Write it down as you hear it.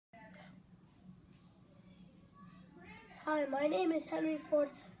Hi, my name is Henry Ford.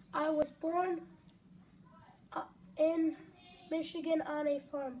 I was born in Michigan on a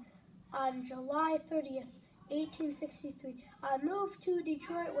farm on July 30th, 1863. I moved to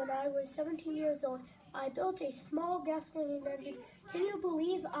Detroit when I was 17 years old. I built a small gasoline engine. Can you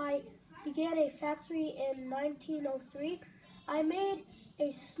believe I began a factory in 1903? I made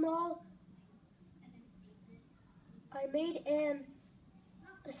an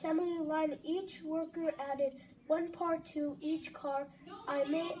assembly line. Each worker added one part to each car. I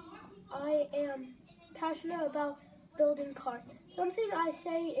am passionate about building cars. Something I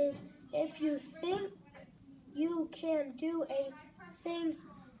say is, if you think you can do a thing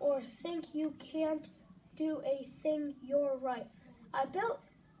or think you can't do a thing, you're right. I built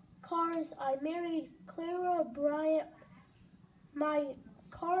cars. I married Clara Bryant. My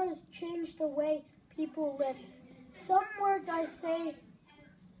cars changed the way people live. Some words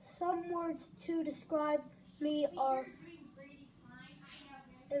to describe me are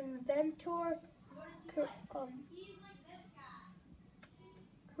inventor,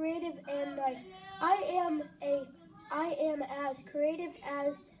 creative, and nice. I am as creative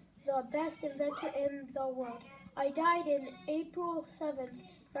as the best inventor in the world. I died in April 7th,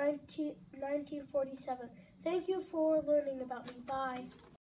 1947. Thank you for learning about me. Bye.